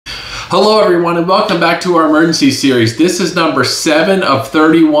Hello everyone and welcome back to our emergency series. This is number 7 of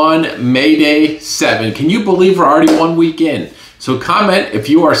 31, Mayday 7. Can you believe we're already 1 week in? So comment if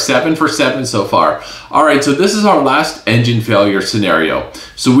you are 7 for 7 so far. Alright, so this is our last engine failure scenario.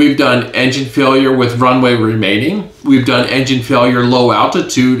 So we've done engine failure with runway remaining. We've done engine failure low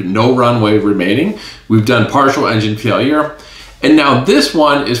altitude, no runway remaining. We've done partial engine failure. And now this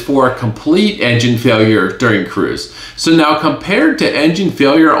one is for complete engine failure during cruise. So now compared to engine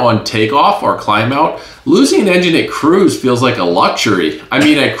failure on takeoff or climb out, losing an engine at cruise feels like a luxury. I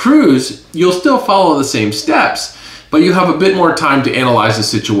mean, at cruise, you'll still follow the same steps, but you have a bit more time to analyze the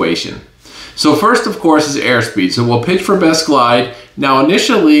situation. So first, of course, is airspeed. So we'll pitch for best glide. Now,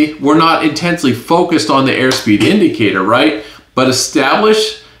 initially, we're not intensely focused on the airspeed indicator, right? But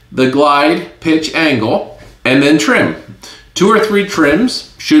establish the glide pitch angle and then trim. 2 or 3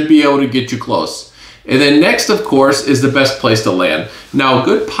 trims should be able to get you close. And then next, of course, is the best place to land. Now, a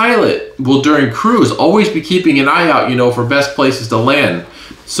good pilot will, during cruise, always be keeping an eye out, for best places to land.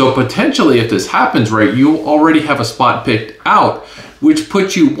 So potentially, if this happens, right, you already have a spot picked out, which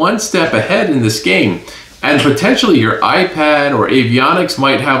puts you 1 step ahead in this game. And potentially your iPad or avionics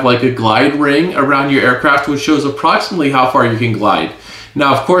might have like a glide ring around your aircraft, which shows approximately how far you can glide.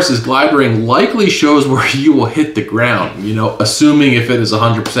 Now, of course, this glide ring likely shows where you will hit the ground, assuming if it is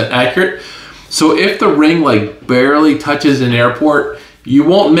 100% accurate. So if the ring like barely touches an airport, you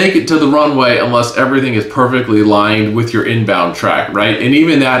won't make it to the runway unless everything is perfectly lined with your inbound track, right? And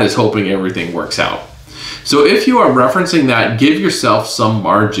even that is hoping everything works out. So if you are referencing that, give yourself some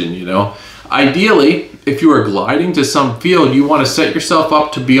margin, Ideally, if you are gliding to some field, you want to set yourself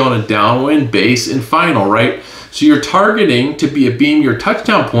up to be on a downwind base and final, right? So you're targeting to beam your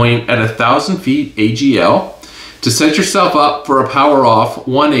touchdown point at 1,000 feet AGL to set yourself up for a power off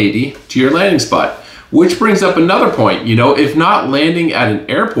 180 to your landing spot. Which brings up another point, if not landing at an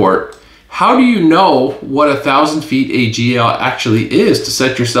airport, how do you know what 1,000 feet AGL actually is to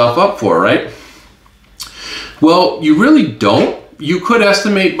set yourself up for, right? Well, you really don't. You could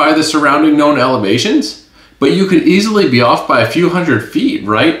estimate by the surrounding known elevations, but you could easily be off by a few hundred feet,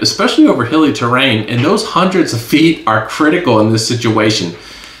 right? Especially over hilly terrain, and those hundreds of feet are critical in this situation.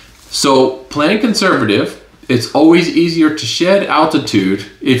 So plan conservative. It's always easier to shed altitude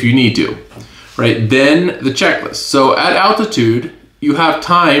if you need to, right? Then the checklist. So at altitude, you have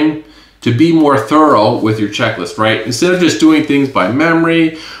time to be more thorough with your checklist, right? Instead of just doing things by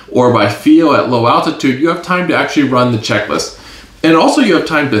memory or by feel at low altitude, you have time to actually run the checklist. And also you have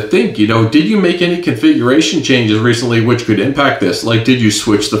time to think, did you make any configuration changes recently which could impact this? Like, did you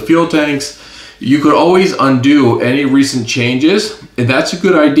switch the fuel tanks? You could always undo any recent changes, and that's a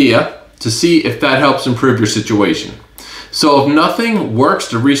good idea to see if that helps improve your situation. So if nothing works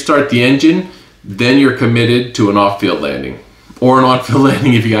to restart the engine, then you're committed to an off-field landing, or an on-field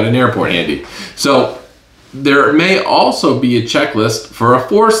landing if you got an airport handy. So there may also be a checklist for a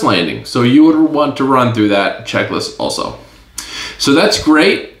forced landing. So you would want to run through that checklist also. So that's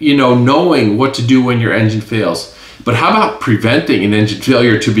great, knowing what to do when your engine fails. But how about preventing an engine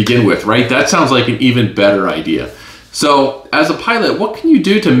failure to begin with, right? That sounds like an even better idea. So as a pilot, what can you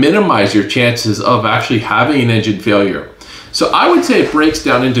do to minimize your chances of actually having an engine failure? So I would say it breaks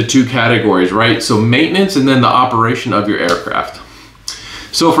down into 2 categories, right? So maintenance and then the operation of your aircraft.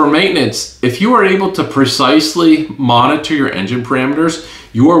 So for maintenance, if you are able to precisely monitor your engine parameters,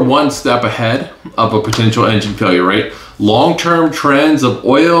 you are 1 step ahead of a potential engine failure, right? Long-term trends of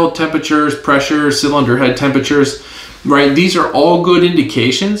oil temperatures, pressure, cylinder head temperatures, right? These are all good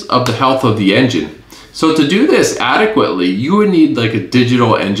indications of the health of the engine. So to do this adequately, you would need like a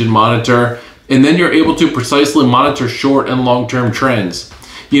digital engine monitor, and then you're able to precisely monitor short and long-term trends.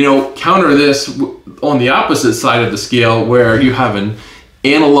 Counter this on the opposite side of the scale where you have an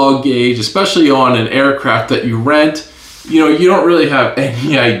analog gauge, especially on an aircraft that you rent. You don't really have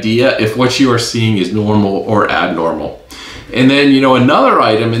any idea if what you are seeing is normal or abnormal. And then, another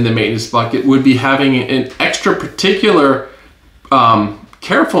item in the maintenance bucket would be having an extra particular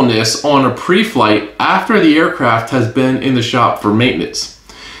carefulness on a pre-flight after the aircraft has been in the shop for maintenance.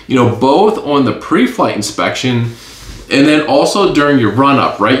 Both on the pre-flight inspection and then also during your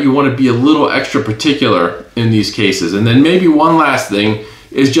run-up, right? You want to be a little extra particular in these cases. And then maybe one last thing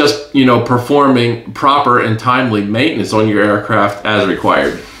is just, performing proper and timely maintenance on your aircraft as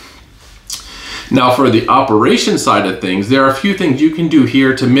required. Now for the operation side of things, there are a few things you can do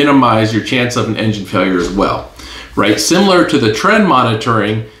here to minimize your chance of an engine failure as well, right? Similar to the trend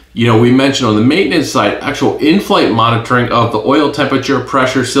monitoring, we mentioned on the maintenance side, actual in-flight monitoring of the oil temperature,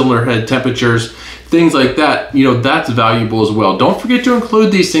 pressure, cylinder head temperatures, things like that, that's valuable as well. Don't forget to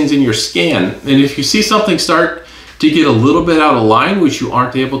include these things in your scan. And if you see something start to get a little bit out of line, which you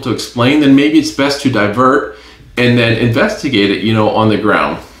aren't able to explain, then maybe it's best to divert and then investigate it, on the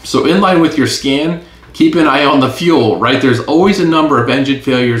ground. So in line with your scan, keep an eye on the fuel, right? There's always a number of engine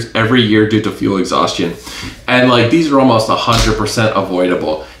failures every year due to fuel exhaustion. And like these are almost 100%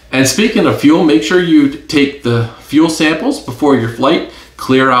 avoidable. And speaking of fuel, make sure you take the fuel samples before your flight,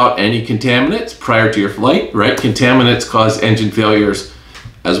 clear out any contaminants prior to your flight, right? Contaminants cause engine failures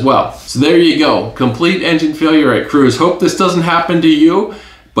as well. So there you go, complete engine failure at cruise. Hope this doesn't happen to you,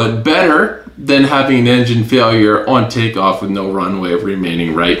 but better than having an engine failure on takeoff with no runway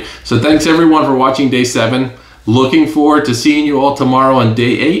remaining, right? So thanks everyone for watching day 7. Looking forward to seeing you all tomorrow on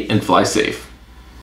day 8, and fly safe.